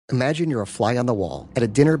Imagine you're a fly on the wall at a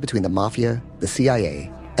dinner between the mafia, the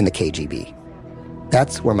CIA, and the KGB.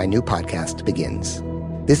 That's where my new podcast begins.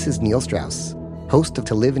 This is Neil Strauss, host of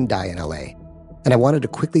To Live and Die in LA, and I wanted to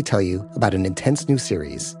quickly tell you about an intense new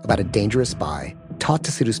series about a dangerous spy taught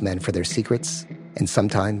to seduce men for their secrets and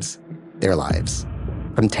sometimes their lives.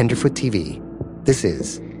 From Tenderfoot TV, this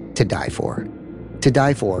is To Die For. To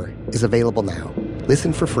Die For is available now.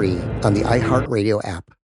 Listen for free on the iHeartRadio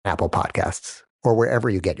app, Apple Podcasts, or wherever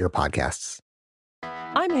you get your podcasts.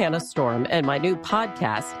 I'm Hannah Storm, and my new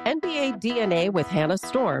podcast, NBA DNA with Hannah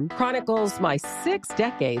Storm, chronicles my 6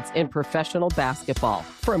 decades in professional basketball.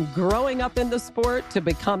 From growing up in the sport to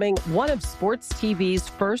becoming one of sports TV's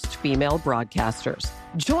first female broadcasters.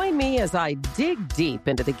 Join me as I dig deep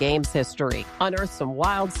into the game's history, unearth some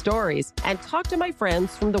wild stories, and talk to my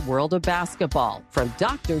friends from the world of basketball, from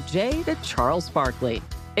Dr. J to Charles Barkley.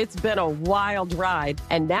 It's been a wild ride,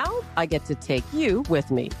 and now I get to take you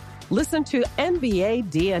with me. Listen to NBA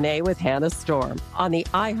DNA with Hannah Storm on the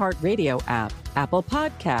iHeartRadio app, Apple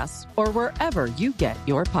Podcasts, or wherever you get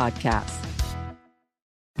your podcasts.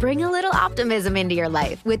 Bring a little optimism into your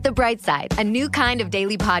life with The Bright Side, a new kind of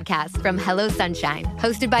daily podcast from Hello Sunshine,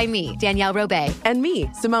 hosted by me, Danielle Robay. And me,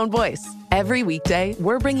 Simone Boyce. Every weekday,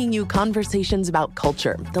 we're bringing you conversations about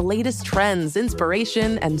culture, the latest trends,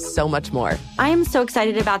 inspiration, and so much more. I am so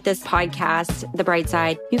excited about this podcast, The Bright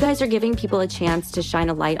Side. You guys are giving people a chance to shine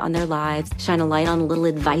a light on their lives, shine a light on a little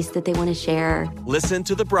advice that they want to share. Listen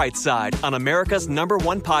to The Bright Side on America's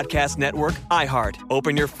 #1 podcast network, iHeart.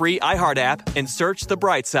 Open your free iHeart app and search The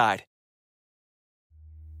Bright Side.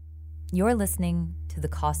 You're listening to The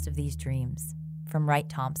Cost of These Dreams from Wright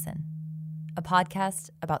Thompson, a podcast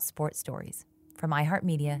about sports stories from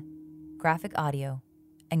iHeartMedia, Graphic Audio,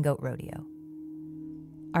 and Goat Rodeo.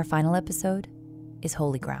 Our final episode is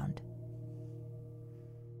Holy Ground.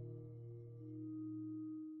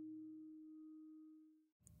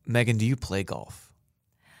 Megan, do you play golf?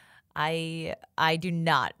 I do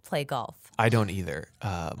not play golf. I don't either.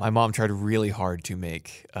 My mom tried really hard to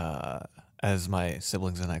make, as my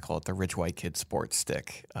siblings and I call it, the rich white kid sports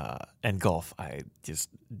stick. And golf, I just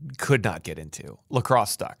could not get into.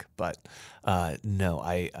 Lacrosse stuck, but no,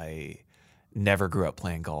 I never grew up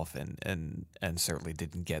playing golf and certainly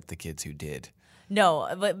didn't get the kids who did. No,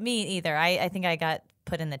 but me either. I think I got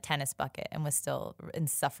put in the tennis bucket and was still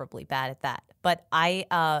insufferably bad at that. But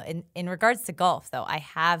in regards to golf, though, I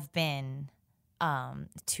have been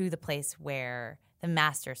to the place where the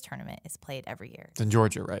Masters tournament is played every year. It's in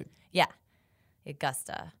Georgia, right? Yeah.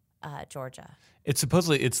 Augusta, Georgia. It's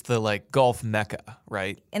the golf mecca,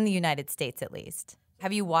 right? In the United States, at least.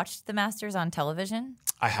 Have you watched the Masters on television?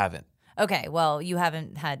 I haven't. Okay, well, you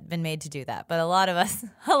haven't been made to do that, but a lot of us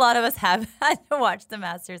have had to watch the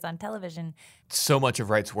Masters on television. So much of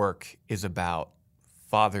Wright's work is about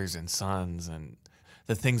fathers and sons and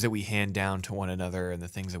the things that we hand down to one another and the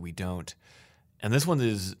things that we don't. And this one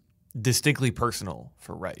is distinctly personal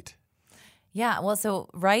for Wright. Yeah, well, so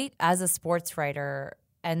Wright, as a sports writer,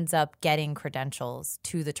 ends up getting credentials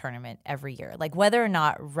to the tournament every year. Like, whether or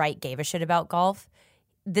not Wright gave a shit about golf,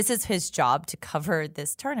 this is his job to cover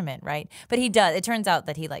this tournament, right? But he does. It turns out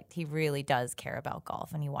that he really does care about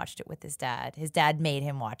golf, and he watched it with his dad. His dad made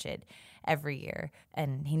him watch it every year,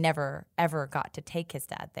 and he never ever got to take his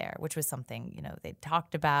dad there, which was something they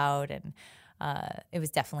talked about, and it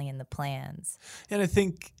was definitely in the plans. And I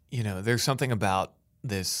think there's something about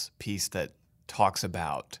this piece that talks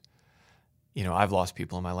about, I've lost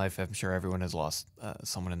people in my life. I'm sure everyone has lost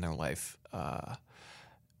someone in their life.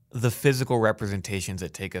 The physical representations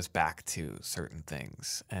that take us back to certain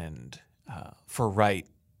things. And for Wright,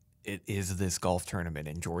 it is this golf tournament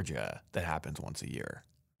in Georgia that happens once a year.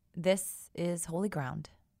 This is Holy Ground.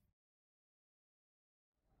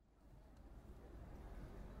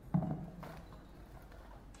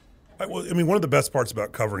 One of the best parts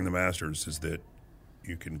about covering the Masters is that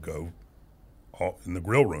you can go in the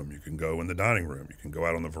grill room, you can go in the dining room, you can go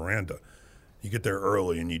out on the veranda. You get there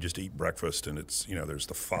early and you just eat breakfast, and it's there's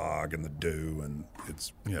the fog and the dew, and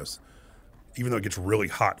it's even though it gets really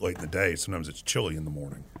hot late in the day, sometimes it's chilly in the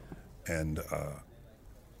morning, and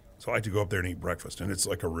so I like to go up there and eat breakfast, and it's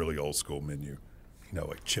like a really old school menu,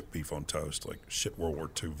 like chipped beef on toast, like shit World War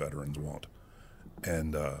II veterans want,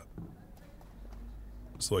 and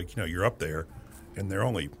so you're up there, and there are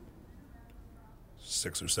only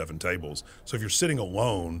 6 or 7 tables, so if you're sitting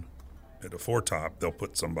alone at a foretop, they'll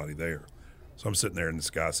put somebody there. So I'm sitting there, and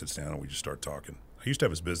this guy sits down, and we just start talking. I used to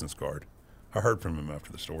have his business card. I heard from him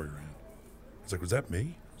after the story ran. He's like, "Was that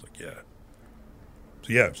me?" I was like, "Yeah."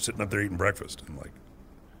 So yeah, sitting up there eating breakfast, and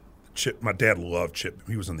my dad loved chip.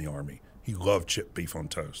 He was in the Army. He loved chipped beef on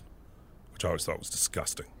toast, which I always thought was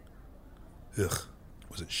disgusting. Ugh,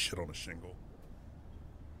 was it shit on a shingle?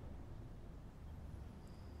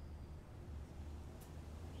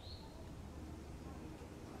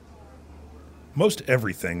 Most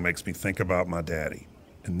everything makes me think about my daddy.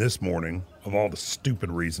 And this morning, of all the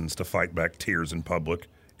stupid reasons to fight back tears in public,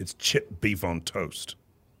 it's chipped beef on toast.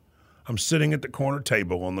 I'm sitting at the corner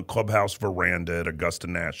table on the clubhouse veranda at Augusta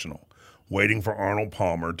National, waiting for Arnold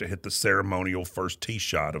Palmer to hit the ceremonial first tee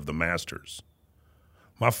shot of the Masters.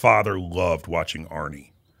 My father loved watching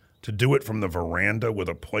Arnie. To do it from the veranda with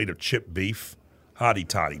a plate of chipped beef,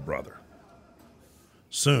 hotty-toddy, brother.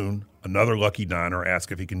 Soon, another lucky diner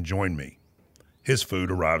asks if he can join me. His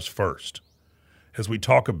food arrives first. As we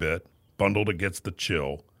talk a bit, bundled against the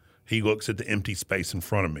chill, he looks at the empty space in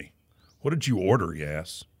front of me. "What did you order?" he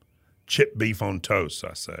asks. "Chipped beef on toast,"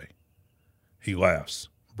 I say. He laughs.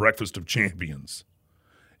 "Breakfast of champions."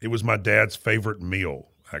 "It was my dad's favorite meal,"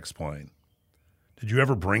 I explain. "Did you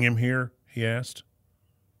ever bring him here?" he asked.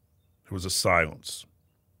 There was a silence.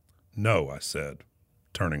 "No," I said,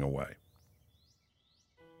 turning away.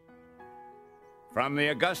 From the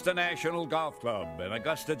Augusta National Golf Club in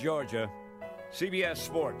Augusta, Georgia, CBS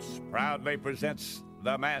Sports proudly presents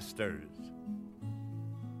the Masters.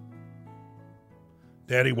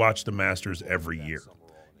 Daddy watched the Masters every year.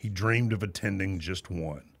 He dreamed of attending just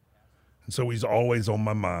one. And so he's always on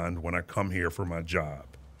my mind when I come here for my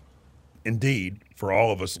job. Indeed, for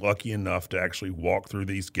all of us lucky enough to actually walk through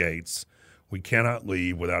these gates, we cannot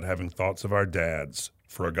leave without having thoughts of our dads,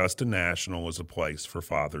 for Augusta National is a place for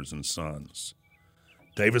fathers and sons.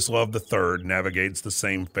 Davis Love III navigates the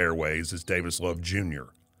same fairways as Davis Love Jr.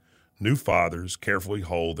 New fathers carefully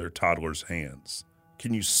hold their toddlers' hands.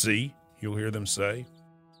 "Can you see?" you'll hear them say.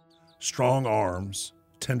 Strong arms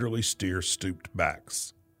tenderly steer stooped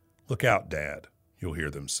backs. "Look out, Dad," you'll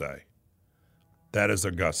hear them say. That is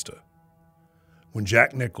Augusta. When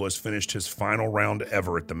Jack Nicklaus finished his final round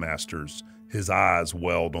ever at the Masters, his eyes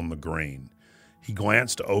welled on the green. He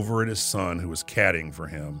glanced over at his son who was caddying for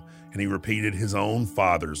him, and he repeated his own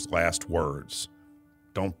father's last words.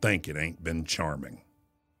 "Don't think it ain't been charming."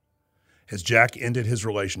 As Jack ended his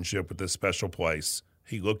relationship with this special place,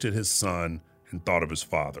 he looked at his son and thought of his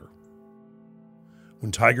father.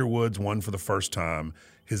 When Tiger Woods won for the first time,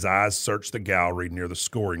 his eyes searched the gallery near the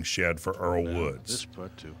scoring shed for Earl Woods. This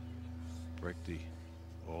putt to break the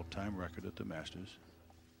all-time record at the Masters.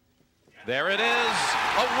 There it is,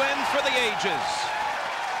 a win for the ages.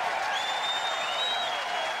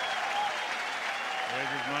 There's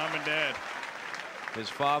his mom and dad. His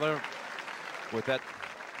father, with that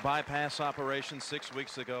bypass operation 6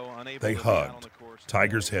 weeks ago, unable They to be out on hugged, the course.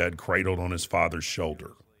 Tiger's head cradled on his father's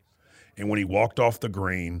shoulder. And when he walked off the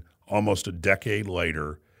green, almost a decade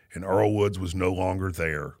later, and Earl Woods was no longer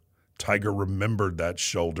there, Tiger remembered that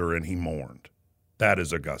shoulder and he mourned. That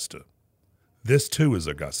is Augusta. This too is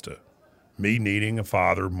Augusta. Me needing a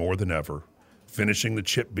father more than ever, finishing the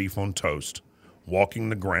chipped beef on toast, walking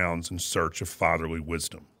the grounds in search of fatherly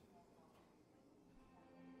wisdom.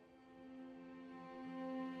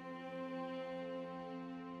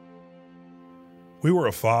 We were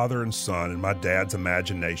a father and son in my dad's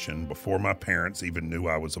imagination before my parents even knew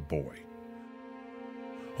I was a boy.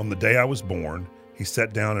 On the day I was born, he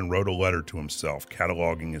sat down and wrote a letter to himself,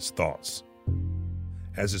 cataloging his thoughts.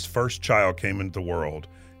 As his first child came into the world,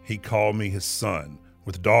 he called me his son,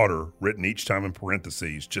 with daughter written each time in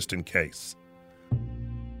parentheses, just in case.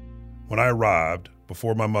 When I arrived,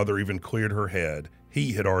 before my mother even cleared her head,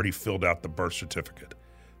 he had already filled out the birth certificate.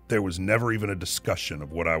 There was never even a discussion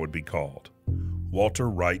of what I would be called. Walter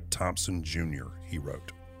Wright Thompson, Jr., he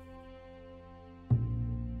wrote.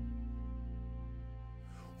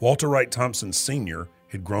 Walter Wright Thompson, Sr.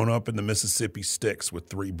 had grown up in the Mississippi sticks with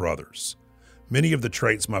 3 brothers. Many of the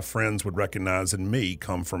traits my friends would recognize in me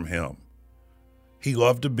come from him. He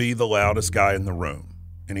loved to be the loudest guy in the room,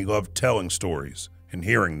 and he loved telling stories and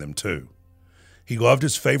hearing them too. He loved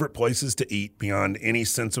his favorite places to eat beyond any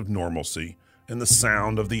sense of normalcy and the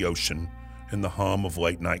sound of the ocean and the hum of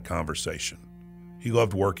late-night conversation. He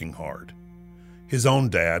loved working hard. His own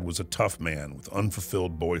dad was a tough man with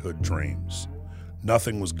unfulfilled boyhood dreams.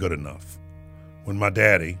 Nothing was good enough. When my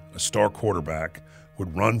daddy, a star quarterback,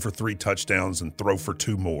 would run for 3 touchdowns and throw for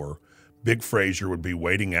 2 more, Big Frazier would be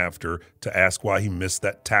waiting after to ask why he missed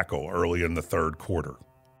that tackle early in the 3rd quarter.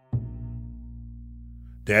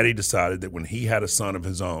 Daddy decided that when he had a son of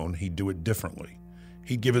his own, he'd do it differently.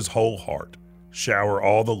 He'd give his whole heart, shower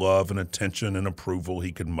all the love and attention and approval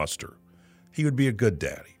he could muster. He would be a good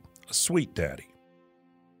daddy, a sweet daddy.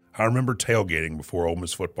 I remember tailgating before Ole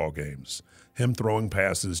Miss football games, him throwing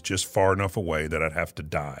passes just far enough away that I'd have to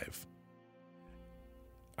dive.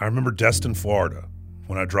 I remember Destin, Florida,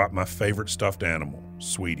 when I dropped my favorite stuffed animal,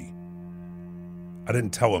 Sweetie. I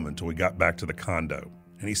didn't tell him until we got back to the condo,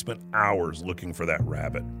 and he spent hours looking for that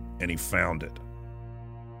rabbit, and he found it.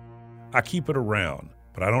 I keep it around,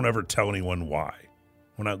 but I don't ever tell anyone why.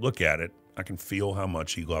 When I look at it, I can feel how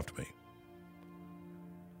much he loved me.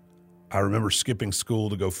 I remember skipping school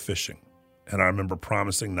to go fishing, and I remember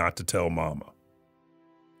promising not to tell Mama.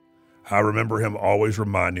 I remember him always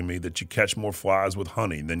reminding me that you catch more flies with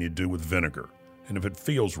honey than you do with vinegar, and if it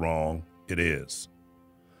feels wrong, it is.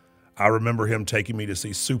 I remember him taking me to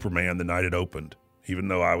see Superman the night it opened, even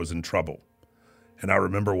though I was in trouble. And I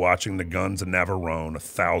remember watching The Guns of Navarone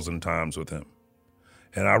 1,000 times with him.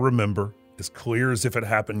 And I remember, as clear as if it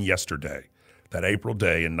happened yesterday, that April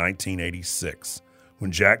day in 1986,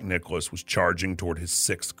 when Jack Nicklaus was charging toward his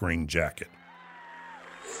 6th green jacket.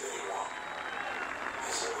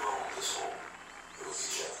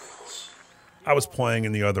 I was playing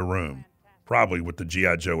in the other room, probably with the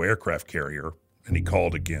G.I. Joe aircraft carrier, and he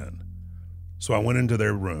called again. So I went into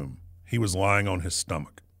their room. He was lying on his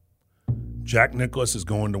stomach. Jack Nicklaus is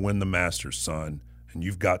going to win the Masters, son, and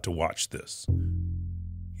you've got to watch this.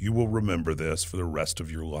 You will remember this for the rest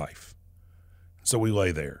of your life. So we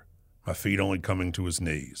lay there, my feet only coming to his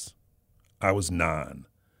knees. I was 9.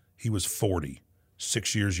 He was 40,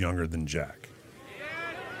 6 years younger than Jack.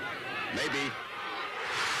 Maybe.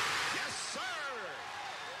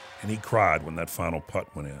 And he cried when that final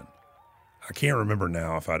putt went in. I can't remember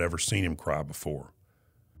now if I'd ever seen him cry before.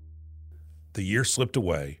 The year slipped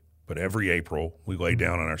away, but every April we lay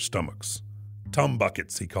down on our stomachs. Tum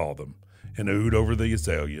buckets, he called them, and oohed over the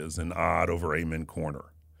azaleas and awed over Amen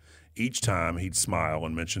Corner. Each time he'd smile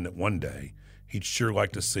and mention that one day he'd sure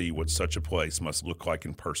like to see what such a place must look like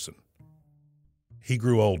in person. He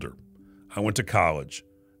grew older. I went to college,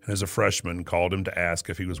 and as a freshman called him to ask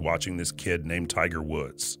if he was watching this kid named Tiger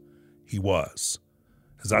Woods. He was.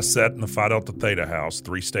 As I sat in the Phi Delta Theta house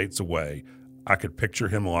 3 states away, I could picture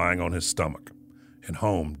him lying on his stomach, and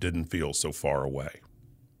home didn't feel so far away.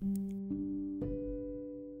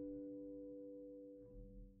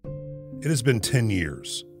 It has been 10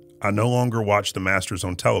 years. I no longer watch the Masters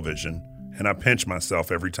on television, and I pinch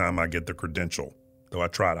myself every time I get the credential, though I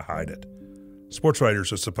try to hide it. Sports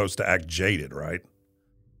writers are supposed to act jaded, right?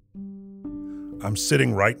 I'm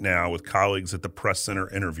sitting right now with colleagues at the press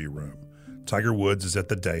center interview room. Tiger Woods is at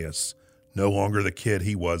the dais, no longer the kid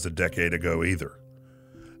he was a decade ago either.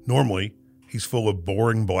 Normally, he's full of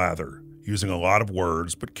boring blather, using a lot of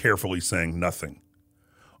words but carefully saying nothing.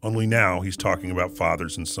 Only now he's talking about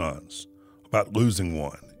fathers and sons, about losing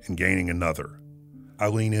one and gaining another. I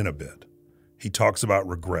lean in a bit. He talks about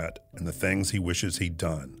regret and the things he wishes he'd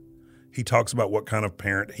done. He talks about what kind of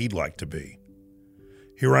parent he'd like to be.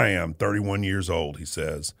 Here I am, 31 years old, he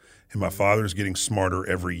says, and my father's getting smarter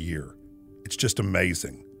every year. It's just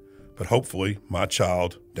amazing. But hopefully, my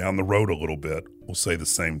child, down the road a little bit, will say the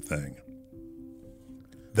same thing.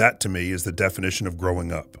 That, to me, is the definition of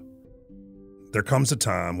growing up. There comes a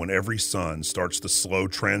time when every son starts the slow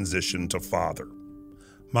transition to father.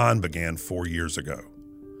 Mine began 4 years ago.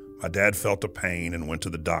 My dad felt a pain and went to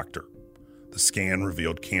the doctor. The scan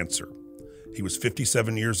revealed cancer. He was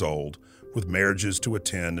 57 years old, with marriages to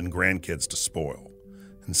attend and grandkids to spoil.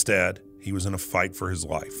 Instead, he was in a fight for his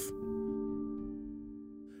life.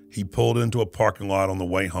 He pulled into a parking lot on the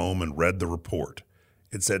way home and read the report.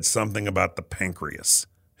 It said something about the pancreas.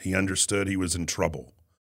 He understood he was in trouble.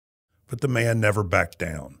 But the man never backed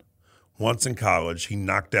down. Once in college, he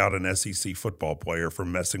knocked out an SEC football player for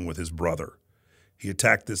messing with his brother. He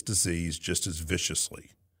attacked this disease just as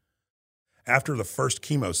viciously. After the first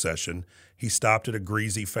chemo session, he stopped at a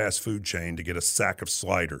greasy fast food chain to get a sack of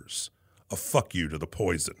sliders, a fuck you to the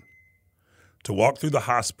poison. To walk through the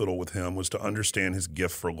hospital with him was to understand his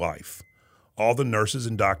gift for life. All the nurses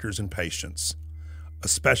and doctors and patients,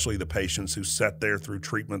 especially the patients who sat there through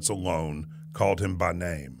treatments alone, called him by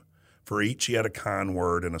name. For each he had a kind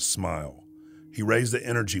word and a smile. He raised the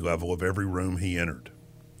energy level of every room he entered.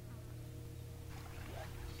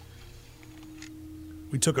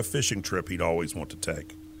 We took a fishing trip he'd always want to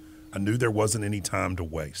take. I knew there wasn't any time to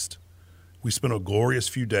waste. We spent a glorious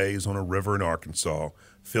few days on a river in Arkansas,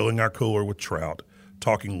 filling our cooler with trout,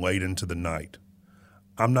 talking late into the night.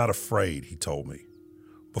 I'm not afraid, he told me.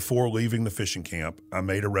 Before leaving the fishing camp, I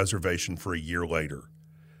made a reservation for a year later.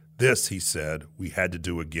 This, he said, we had to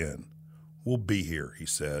do again. We'll be here, he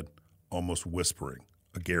said, almost whispering,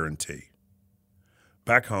 a guarantee.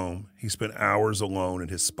 Back home, he spent hours alone at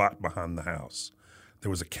his spot behind the house. There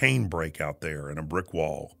was a cane break out there and a brick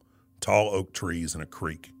wall, tall oak trees and a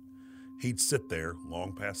creek. He'd sit there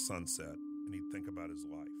long past sunset and he'd think about his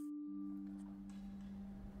life.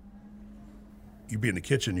 you'd be in the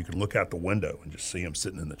kitchen, you could look out the window and just see him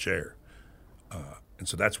sitting in the chair. And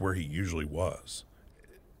so that's where he usually was.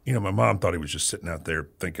 You know, my mom thought he was just sitting out there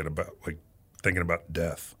thinking about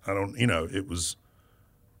death. It was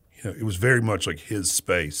very much like his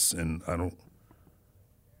space, and I don't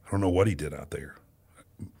know what he did out there.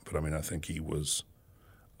 But I mean, I think he was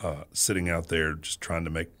sitting out there just trying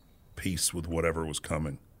to make peace with whatever was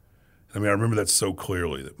coming. I mean, I remember that so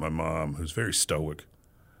clearly, that my mom, who's very stoic,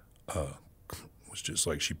 was just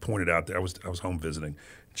like, she pointed out there. I was home visiting,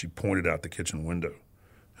 and she pointed out the kitchen window,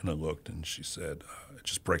 and I looked, and she said, "It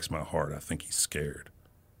just breaks my heart. I think he's scared."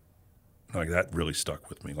 Like, that really stuck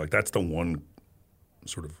with me. Like, that's the one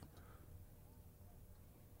sort of,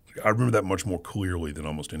 I remember that much more clearly than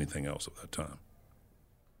almost anything else at that time.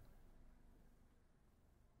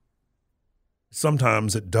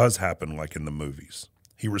 Sometimes it does happen like in the movies.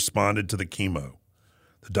 He responded to the chemo.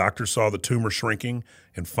 The doctor saw the tumor shrinking,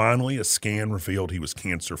 and finally a scan revealed he was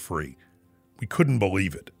cancer-free. We couldn't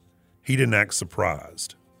believe it. He didn't act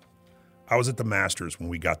surprised. I was at the Masters when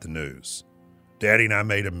we got the news. Daddy and I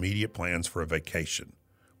made immediate plans for a vacation.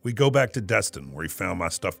 We go back to Destin, where he found my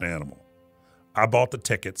stuffed animal. I bought the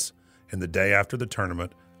tickets, and the day after the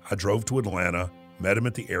tournament, I drove to Atlanta, met him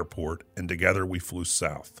at the airport, and together we flew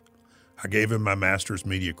south. I gave him my Masters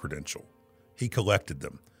media credential. He collected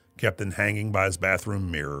them, kept them hanging by his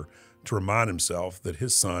bathroom mirror to remind himself that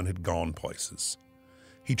his son had gone places.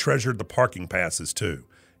 He treasured the parking passes, too,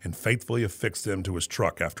 and faithfully affixed them to his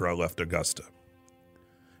truck after I left Augusta.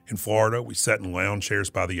 In Florida, we sat in lounge chairs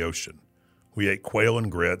by the ocean. We ate quail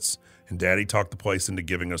and grits, and Daddy talked the place into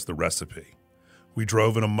giving us the recipe. We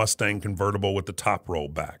drove in a Mustang convertible with the top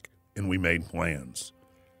rolled back, and we made plans.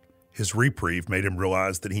 His reprieve made him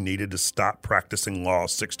realize that he needed to stop practicing law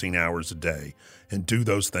 16 hours a day and do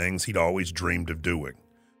those things he'd always dreamed of doing.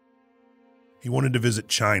 He wanted to visit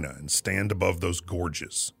China and stand above those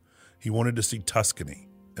gorges. He wanted to see Tuscany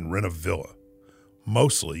and rent a villa.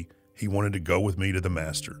 Mostly, he wanted to go with me to the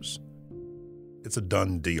Masters. It's a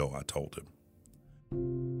done deal, I told him.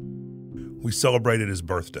 We celebrated his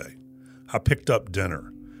birthday. I picked up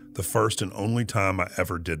dinner, the first and only time I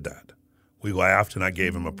ever did that. We laughed, and I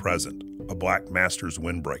gave him a present, a black Masters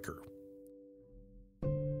windbreaker.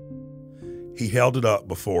 He held it up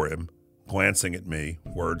before him, glancing at me,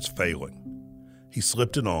 words failing. He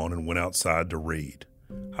slipped it on and went outside to read.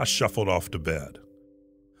 I shuffled off to bed.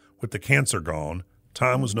 With the cancer gone,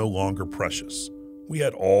 time was no longer precious. We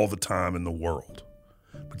had all the time in the world.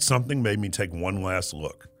 But something made me take one last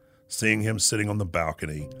look, seeing him sitting on the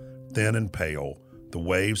balcony, thin and pale, the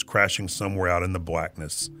waves crashing somewhere out in the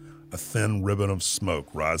blackness, a thin ribbon of smoke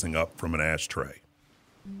rising up from an ashtray.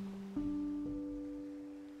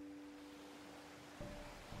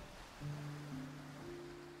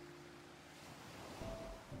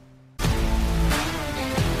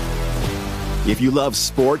 If you love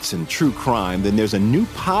sports and true crime, then there's a new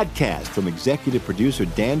podcast from executive producer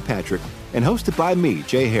Dan Patrick and hosted by me,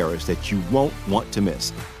 Jay Harris, that you won't want to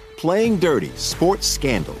miss. Playing Dirty: Sports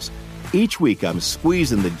Scandals. Each week, I'm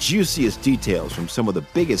squeezing the juiciest details from some of the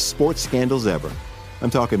biggest sports scandals ever. I'm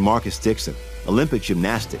talking Marcus Dixon, Olympic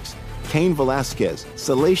gymnastics, Cain Velasquez,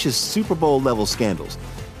 salacious Super Bowl-level scandals.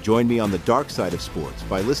 Join me on the dark side of sports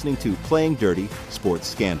by listening to Playing Dirty: Sports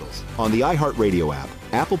Scandals on the iHeartRadio app,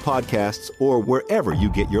 Apple Podcasts, or wherever you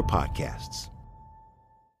get your podcasts.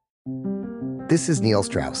 This is Neil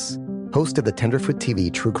Strauss, host of the Tenderfoot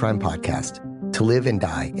TV true crime podcast, To Live and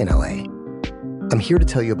Die in LA. I'm here to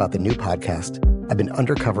tell you about the new podcast I've been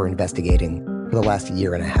undercover investigating for the last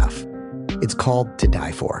year and a half. It's called To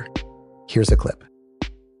Die For. Here's a clip.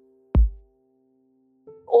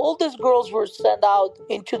 All these girls were sent out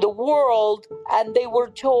into the world and they were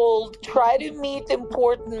told, try to meet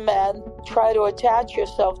important men, try to attach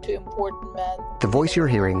yourself to important men. The voice you're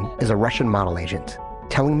hearing is a Russian model agent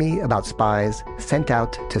telling me about spies sent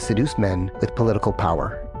out to seduce men with political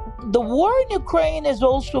power. The war in Ukraine is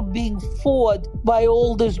also being fought by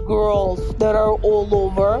all these girls that are all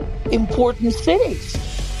over important cities.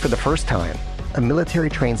 For the first time, a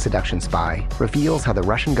military-trained seduction spy reveals how the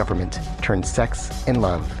Russian government turned sex and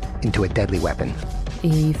love into a deadly weapon.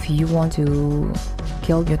 If you want to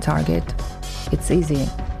kill your target, it's easy.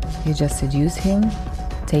 You just seduce him,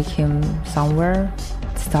 take him somewhere,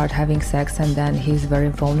 start having sex, and then he's very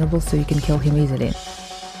vulnerable, so you can kill him easily.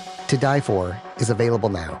 To Die For is available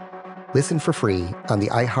now. Listen for free on the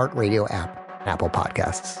iHeartRadio app, Apple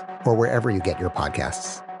Podcasts, or wherever you get your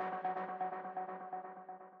podcasts.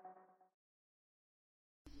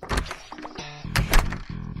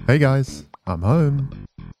 Hey guys, I'm home.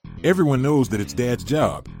 Everyone knows that it's Dad's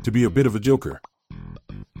job to be a bit of a joker.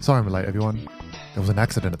 Sorry I'm late, everyone. There was an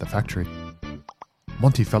accident at the factory.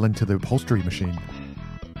 Monty fell into the upholstery machine.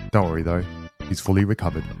 Don't worry though, he's fully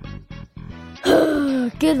recovered.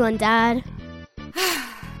 Good one, Dad.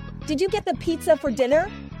 Did you get the pizza for dinner?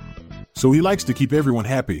 So he likes to keep everyone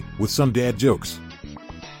happy with some dad jokes.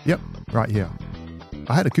 Yep, right here.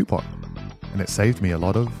 I had a coupon, and it saved me a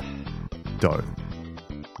lot of dough.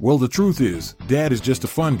 Well, the truth is, Dad is just a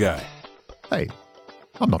fun guy. Hey,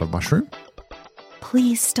 I'm not a mushroom.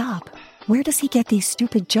 Please stop. Where does he get these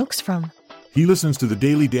stupid jokes from? He listens to the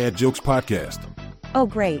Daily Dad Jokes podcast. Oh,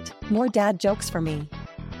 great. More dad jokes for me.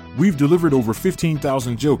 We've delivered over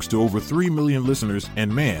 15,000 jokes to over 3 million listeners,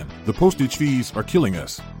 and man, the postage fees are killing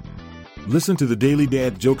us. Listen to the Daily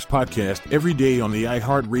Dad Jokes podcast every day on the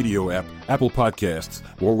iHeartRadio app, Apple Podcasts,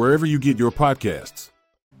 or wherever you get your podcasts.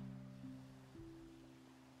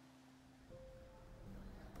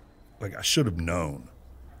 Like, I should have known.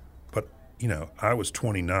 But, you know, I was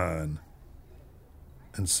 29,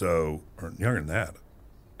 and so, or younger than that.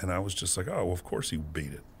 And I was just like, oh, well, of course he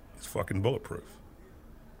beat it. He's fucking bulletproof.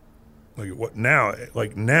 Like, what now?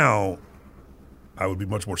 Like, now I would be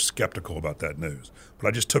much more skeptical about that news. But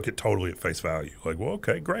I just took it totally at face value. Like, well,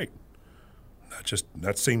 okay, great.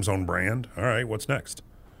 That seems on brand. All right, what's next?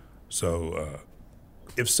 So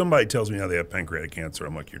if somebody tells me how they have pancreatic cancer,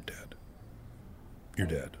 I'm like, you're dead. You're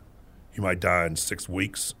dead. You might die in 6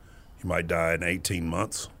 weeks. You might die in 18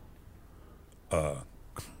 months.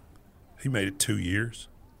 He made it 2 years,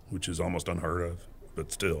 which is almost unheard of.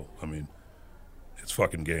 But still, I mean, it's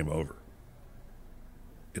fucking game over.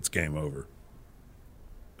 It's game over.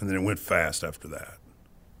 And then it went fast after that.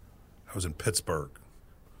 I was in Pittsburgh.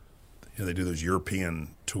 You know, they do those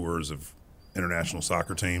European tours of international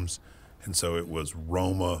soccer teams. And so it was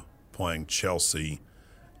Roma playing Chelsea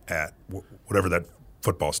at whatever that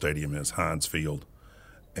football stadium is, Heinz Field.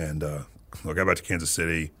 And I got back to Kansas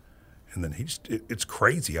City, and then it's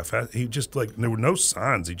crazy how fast. He just, like, there were no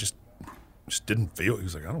signs. He just didn't feel, he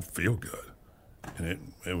was like, I don't feel good.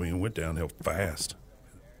 And it went downhill fast.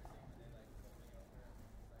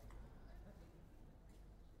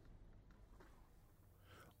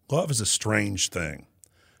 Love is a strange thing.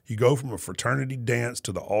 You go from a fraternity dance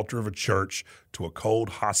to the altar of a church to a cold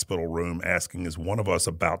hospital room asking, is one of us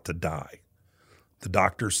about to die? The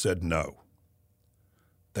doctors said no.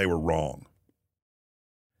 They were wrong.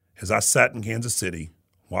 As I sat in Kansas City,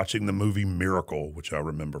 watching the movie Miracle, which I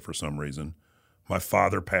remember for some reason, my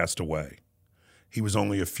father passed away. He was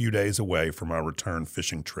only a few days away from our return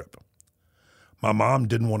fishing trip. My mom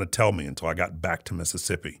didn't want to tell me until I got back to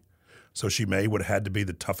Mississippi, so she made what had to be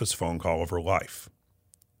the toughest phone call of her life.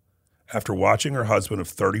 After watching her husband of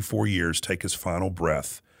 34 years take his final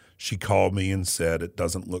breath, she called me and said it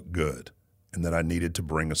doesn't look good and that I needed to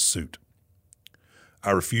bring a suit.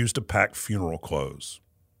 I refused to pack funeral clothes,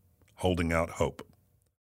 holding out hope.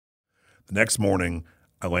 The next morning,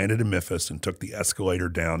 I landed in Memphis and took the escalator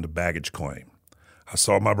down to baggage claim. I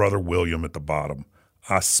saw my brother William at the bottom.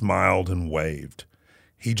 I smiled and waved.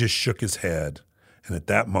 He just shook his head, and at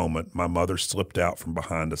that moment, my mother slipped out from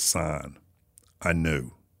behind a sign. I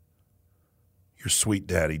knew. Your sweet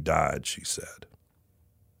daddy died, she said.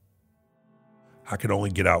 I could only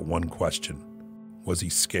get out one question. Was he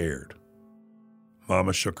scared?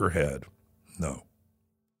 Mama shook her head. No.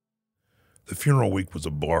 The funeral week was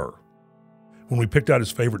a blur. When we picked out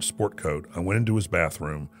his favorite sport coat, I went into his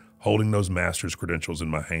bathroom, holding those master's credentials in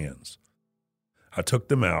my hands. I took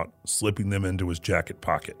them out, slipping them into his jacket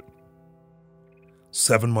pocket.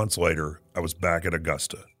 7 months later, I was back at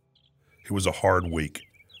Augusta. It was a hard week.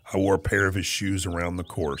 I wore a pair of his shoes around the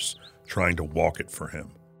course, trying to walk it for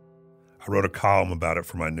him. I wrote a column about it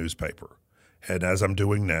for my newspaper, and as I'm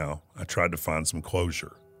doing now, I tried to find some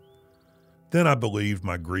closure. Then I believed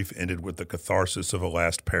my grief ended with the catharsis of a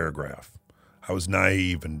last paragraph. I was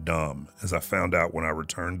naive and dumb, as I found out when I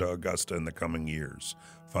returned to Augusta in the coming years,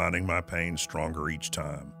 finding my pain stronger each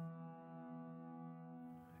time.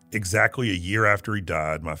 Exactly a year after he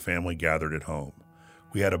died, my family gathered at home.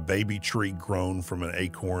 We had a baby tree grown from an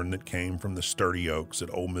acorn that came from the sturdy oaks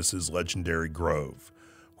at Ole Miss's legendary grove,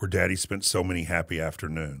 where Daddy spent so many happy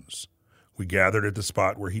afternoons. We gathered at the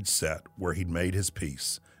spot where he'd sat, where he'd made his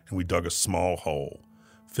peace, and we dug a small hole,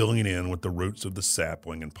 filling it in with the roots of the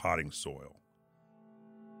sapling and potting soil.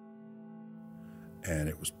 And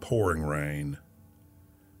it was pouring rain.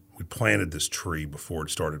 We planted this tree before it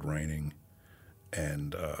started raining,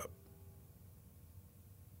 and,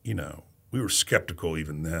 we were skeptical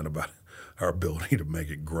even then about our ability to make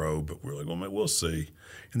it grow, but we were like, well, we'll see.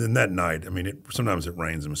 And then that night, sometimes it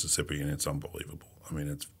rains in Mississippi, and it's unbelievable.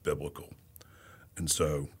 It's biblical. And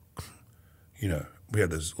so, we had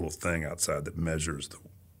this little thing outside that measures the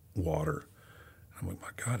water. I'm like,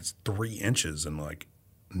 my God, it's 3 inches in like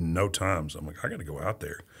no time. So I'm like, I got to go out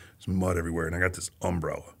there. There's mud everywhere, and I got this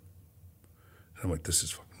umbrella. And I'm like, this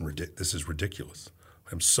is fucking ridiculous. This is ridiculous.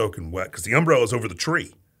 I'm soaking wet because the umbrella's over the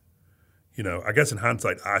tree. You know, I guess in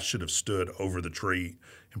hindsight, I should have stood over the tree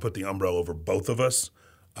and put the umbrella over both of us.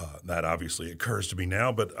 That obviously occurs to me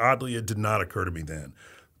now, but oddly, it did not occur to me then.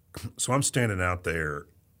 So I'm standing out there,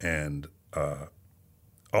 and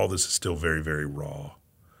all this is still very, very raw.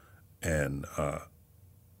 And,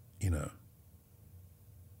 you know,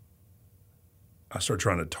 I started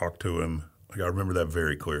trying to talk to him. Like, I remember that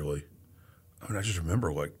very clearly. I mean, I just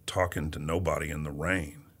remember, like, talking to nobody in the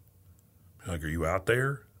rain. Like, are you out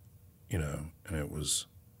there? You know, and it was,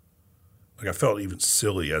 like, I felt even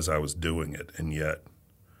silly as I was doing it, and yet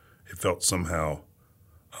it felt somehow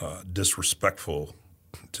disrespectful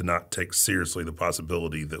to not take seriously the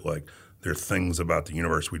possibility that, like, there are things about the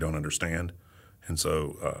universe we don't understand. And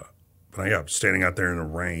so, but yeah, standing out there in the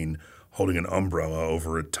rain, holding an umbrella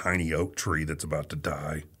over a tiny oak tree that's about to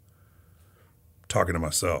die, talking to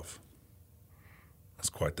myself. That's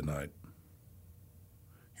quite the night.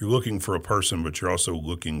 You're looking for a person, but you're also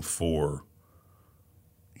looking for,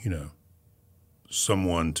 you know,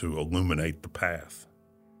 someone to illuminate the path.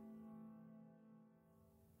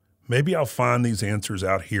 Maybe I'll find these answers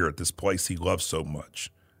out here at this place he loves so much.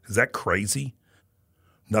 Is that crazy?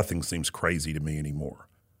 Nothing seems crazy to me anymore.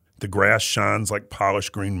 The grass shines like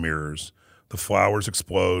polished green mirrors. The flowers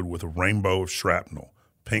explode with a rainbow of shrapnel,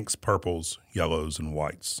 pinks, purples, yellows, and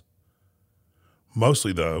whites.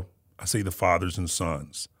 Mostly, though, I see the fathers and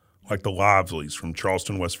sons, like the Livesleys from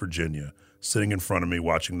Charleston, West Virginia, sitting in front of me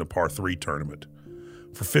watching the par 3 tournament.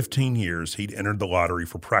 For 15 years, he'd entered the lottery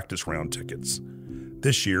for practice round tickets.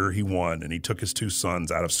 This year, he won, and he took his 2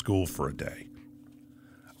 sons out of school for a day.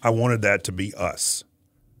 I wanted that to be us.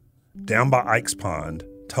 Down by Ike's Pond,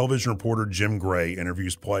 television reporter Jim Gray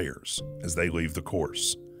interviews players as they leave the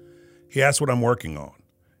course. He asks what I'm working on,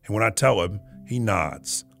 and when I tell him, he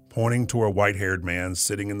nods, pointing to a white-haired man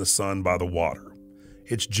sitting in the sun by the water.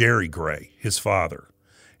 It's Jerry Gray, his father,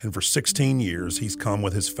 and for 16 years he's come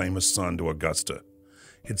with his famous son to Augusta.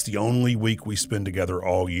 It's the only week we spend together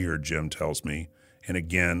all year, Jim tells me, and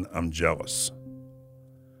again, I'm jealous.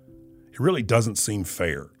 It really doesn't seem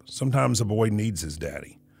fair. Sometimes a boy needs his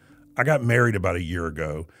daddy. I got married about a year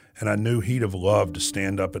ago, and I knew he'd have loved to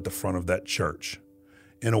stand up at the front of that church.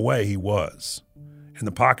 In a way, he was. In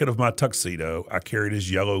the pocket of my tuxedo, I carried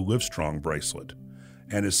his yellow Livestrong bracelet,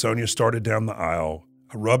 and as Sonia started down the aisle,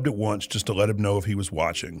 I rubbed it once just to let him know if he was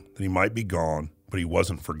watching, that he might be gone, but he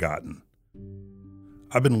wasn't forgotten.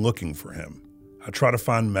 I've been looking for him. I try to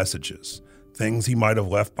find messages, things he might have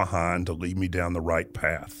left behind to lead me down the right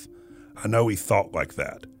path. I know he thought like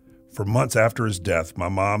that. For months after his death, my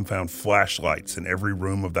mom found flashlights in every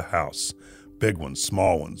room of the house, big ones,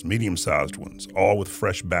 small ones, medium-sized ones, all with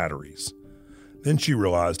fresh batteries. Then she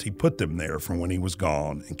realized he put them there from when he was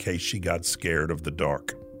gone in case she got scared of the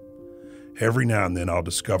dark. Every now and then I'll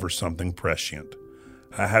discover something prescient.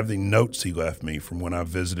 I have the notes he left me from when I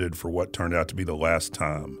visited for what turned out to be the last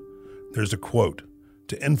time. There's a quote,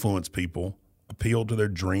 "To influence people, appeal to their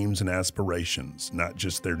dreams and aspirations, not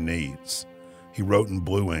just their needs." He wrote in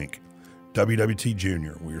blue ink, "WWT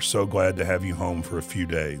Jr., we are so glad to have you home for a few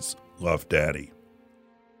days. Love, Daddy."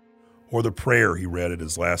 Or the prayer he read at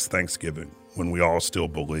his last Thanksgiving, when we all still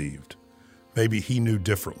believed. Maybe he knew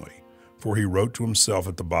differently, for he wrote to himself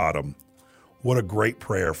at the bottom, "What a great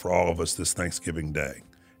prayer for all of us this Thanksgiving Day,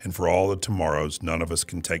 and for all the tomorrows none of us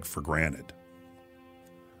can take for granted."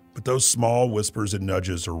 But those small whispers and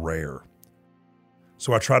nudges are rare.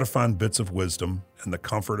 So I try to find bits of wisdom and the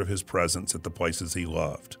comfort of his presence at the places he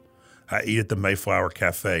loved. I eat at the Mayflower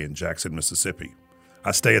Cafe in Jackson, Mississippi.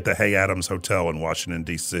 I stay at the Hay Adams Hotel in Washington,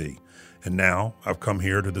 D.C., and now I've come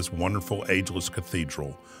here to this wonderful ageless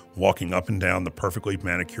cathedral, walking up and down the perfectly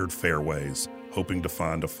manicured fairways, hoping to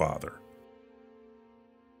find a father.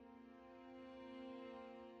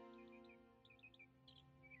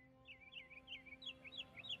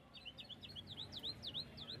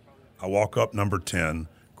 I walk up number 10,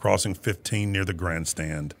 crossing 15 near the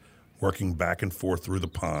grandstand, working back and forth through the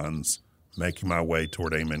ponds, making my way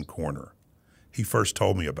toward Amen Corner. He first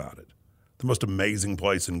told me about it. The most amazing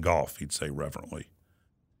place in golf, he'd say reverently.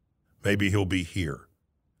 Maybe he'll be here.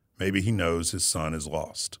 Maybe he knows his son is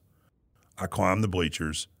lost. I climb the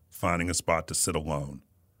bleachers, finding a spot to sit alone.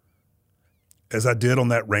 As I did on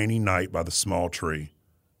that rainy night by the small tree,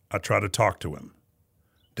 I try to talk to him.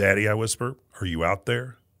 "Daddy," I whisper, "are you out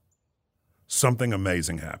there?" Something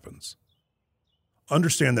amazing happens.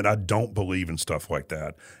 Understand that I don't believe in stuff like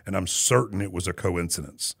that, and I'm certain it was a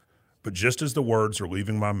coincidence. But just as the words are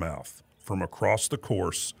leaving my mouth, from across the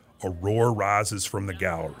course, A roar rises from the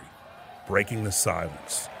gallery, breaking the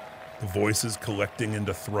silence, the voices collecting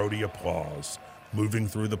into throaty applause, moving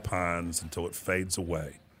through the pines until it fades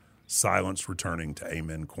away, silence returning to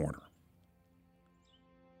Amen Corner.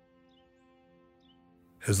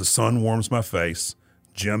 As the sun warms my face,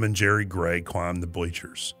 Jim and Jerry Gray climb the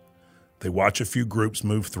bleachers. They watch a few groups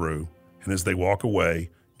move through, and as they walk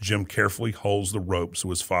away, Jim carefully holds the rope so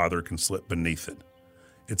his father can slip beneath it.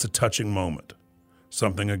 It's a touching moment,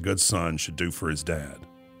 something a good son should do for his dad.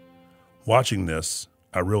 Watching this,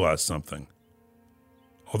 I realize something.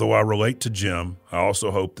 Although I relate to Jim, I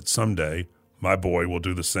also hope that someday my boy will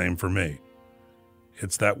do the same for me.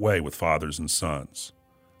 It's that way with fathers and sons.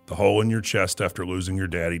 The hole in your chest after losing your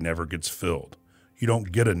daddy never gets filled. You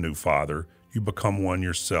don't get a new father, you become one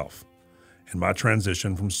yourself. And my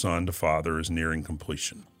transition from son to father is nearing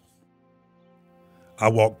completion. I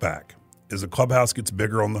walk back. As the clubhouse gets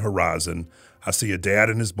bigger on the horizon, I see a dad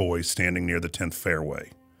and his boys standing near the 10th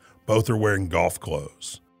fairway. Both are wearing golf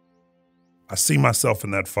clothes. I see myself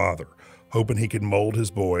in that father, hoping he could mold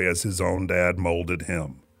his boy as his own dad molded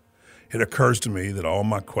him. It occurs to me that all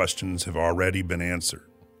my questions have already been answered.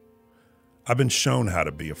 I've been shown how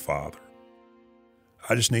to be a father.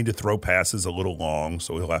 I just need to throw passes a little long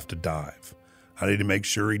so he'll have to dive. I need to make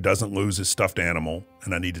sure he doesn't lose his stuffed animal,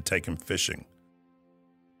 and I need to take him fishing.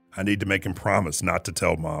 I need to make him promise not to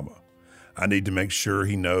tell Mama. I need to make sure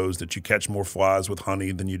he knows that you catch more flies with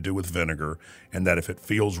honey than you do with vinegar, and that if it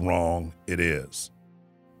feels wrong, it is.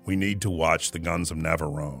 We need to watch the Guns of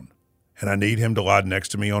Navarone. And I need him to lie next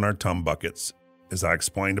to me on our tum buckets as I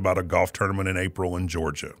explained about a golf tournament in April in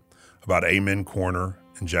Georgia, about Amen Corner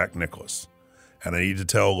and Jack Nicklaus. And I need to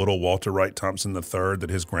tell little Walter Wright Thompson III that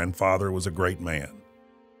his grandfather was a great man.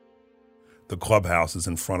 The clubhouse is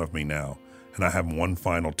in front of me now, and I have one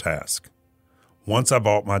final task. Once I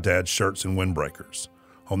bought my dad's shirts and windbreakers.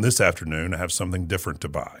 On this afternoon, I have something different to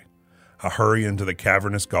buy. I hurry into the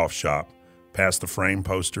cavernous golf shop, past the frame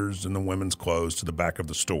posters and the women's clothes to the back of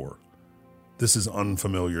the store. This is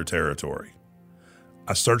unfamiliar territory.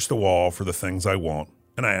 I search the wall for the things I want,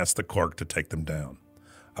 and I ask the clerk to take them down.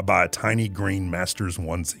 I buy a tiny green Masters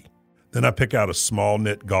onesie. Then I pick out a small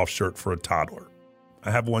knit golf shirt for a toddler.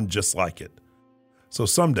 I have one just like it. So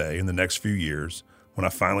someday, in the next few years, when I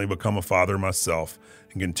finally become a father myself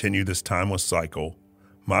and continue this timeless cycle,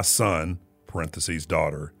 my son, parentheses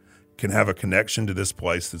daughter, can have a connection to this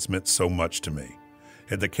place that's meant so much to me.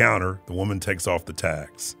 At the counter, the woman takes off the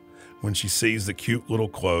tags. When she sees the cute little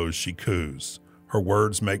clothes, she coos. Her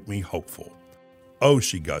words make me hopeful. Oh,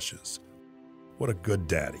 she gushes. What a good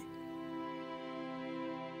daddy.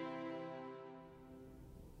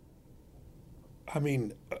 I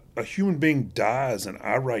mean, a human being dies and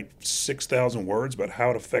I write 6,000 words about how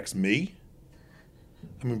it affects me?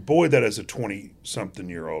 I mean, boy, that is a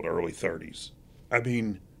 20-something-year-old, early 30s. I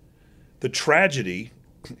mean, the tragedy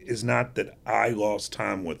is not that I lost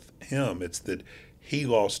time with him. It's that he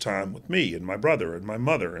lost time with me and my brother and my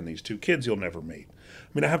mother and these two kids you'll never meet. I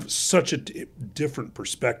mean, I have such a different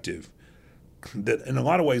perspective that in a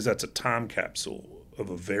lot of ways that's a time capsule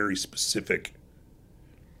of a very specific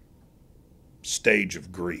stage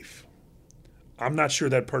of grief. I'm not sure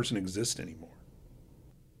that person exists anymore.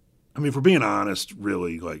 I mean, if we're being honest,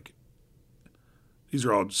 really, like, these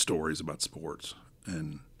are all stories about sports.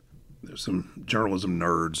 And there's some journalism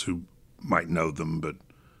nerds who might know them, but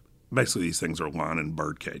basically these things are lining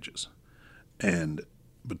bird cages.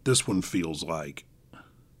 But this one feels like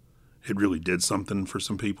it really did something for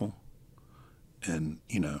some people. And,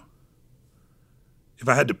 you know, if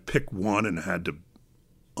I had to pick one and had to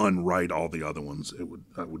unwrite all the other ones, it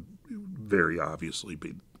would very obviously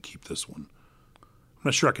keep this one. I'm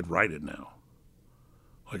not sure I could write it now.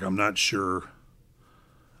 Like, I'm not sure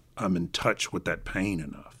I'm in touch with that pain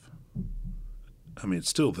enough. I mean, it's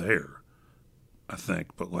still there, I think,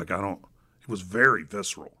 but like, it was very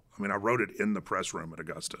visceral. I mean, I wrote it in the press room at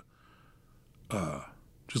Augusta.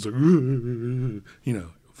 Just like, you know,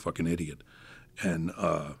 fucking idiot. And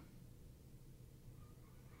I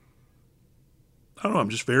don't know, I'm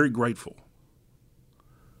just very grateful.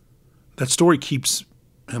 That story keeps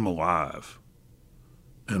him alive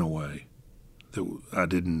in a way that I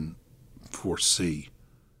didn't foresee.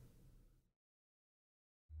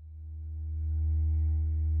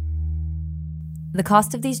 The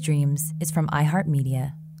Cost of These Dreams is from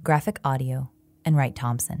iHeartMedia, Graphic Audio, and Wright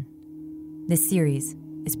Thompson. This series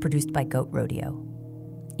is produced by Goat Rodeo.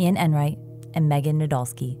 Ian Enright and Megan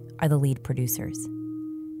Nadolski are the lead producers.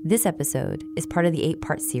 This episode is part of the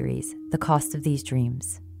 8-part series, The Cost of These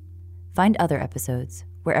Dreams. Find other episodes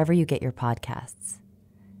wherever you get your podcasts.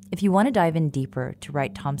 If you want to dive in deeper to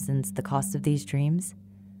Wright Thompson's The Cost of These Dreams,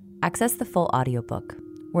 Access the full audiobook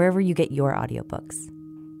wherever you get your audiobooks.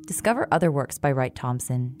 Discover other works by Wright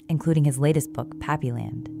Thompson, including his latest book,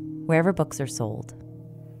 Pappyland, wherever books are sold.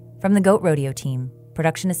 From the Goat Rodeo team,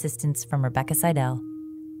 production assistance from Rebecca Seidel,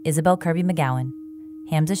 Isabel Kirby-McGowan,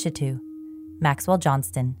 Hamza Shittu, Maxwell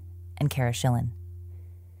Johnston, and Kara Schillen.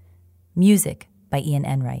 Music by Ian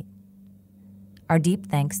Enright. Our deep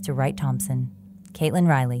thanks to Wright Thompson, Caitlin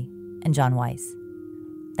Riley, and John Weiss.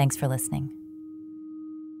 Thanks for listening.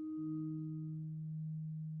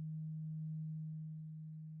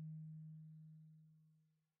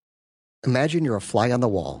 Imagine you're a fly on the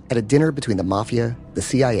wall at a dinner between the Mafia, the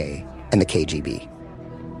CIA, and the KGB.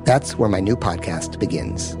 That's where my new podcast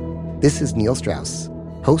begins. This is Neil Strauss,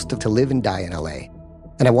 host of To Live and Die in LA,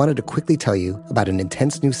 and I wanted to quickly tell you about an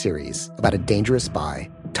intense new series about a dangerous spy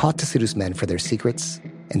taught to seduce men for their secrets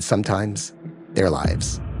and sometimes their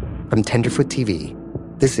lives. From Tenderfoot TV,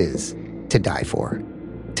 this is To Die For.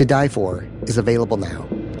 To Die For is available now.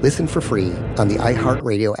 Listen for free on the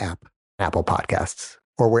iHeartRadio app, Apple Podcasts,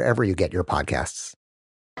 or wherever you get your podcasts.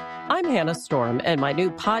 I'm Hannah Storm, and my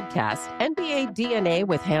new podcast, NBA DNA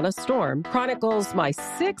with Hannah Storm, chronicles my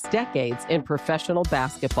 6 decades in professional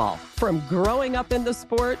basketball. From growing up in the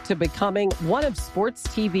sport to becoming one of sports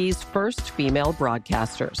TV's first female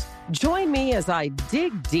broadcasters. Join me as I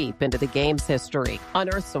dig deep into the game's history,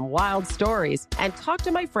 unearth some wild stories, and talk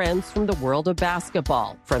to my friends from the world of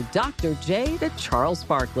basketball, from Dr. J to Charles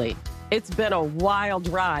Barkley. It's been a wild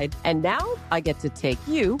ride, and now I get to take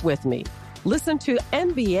you with me. Listen to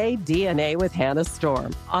NBA DNA with Hannah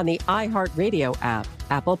Storm on the iHeartRadio app,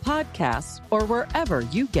 Apple Podcasts, or wherever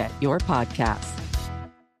you get your podcasts.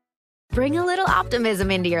 Bring a little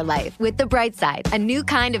optimism into your life with The Bright Side, a new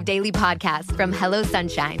kind of daily podcast from Hello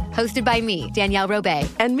Sunshine, hosted by me, Danielle Robay.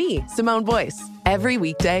 And me, Simone Boyce. Every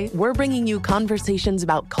weekday, we're bringing you conversations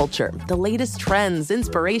about culture, the latest trends,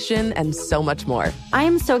 inspiration, and so much more. I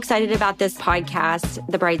am so excited about this podcast,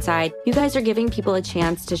 The Bright Side. You guys are giving people a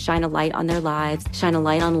chance to shine a light on their lives, shine a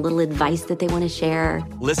light on a little advice that they want to share.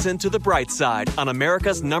 Listen to The Bright Side on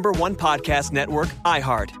America's #1 podcast network,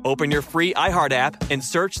 iHeart. Open your free iHeart app and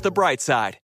search The Bright Side.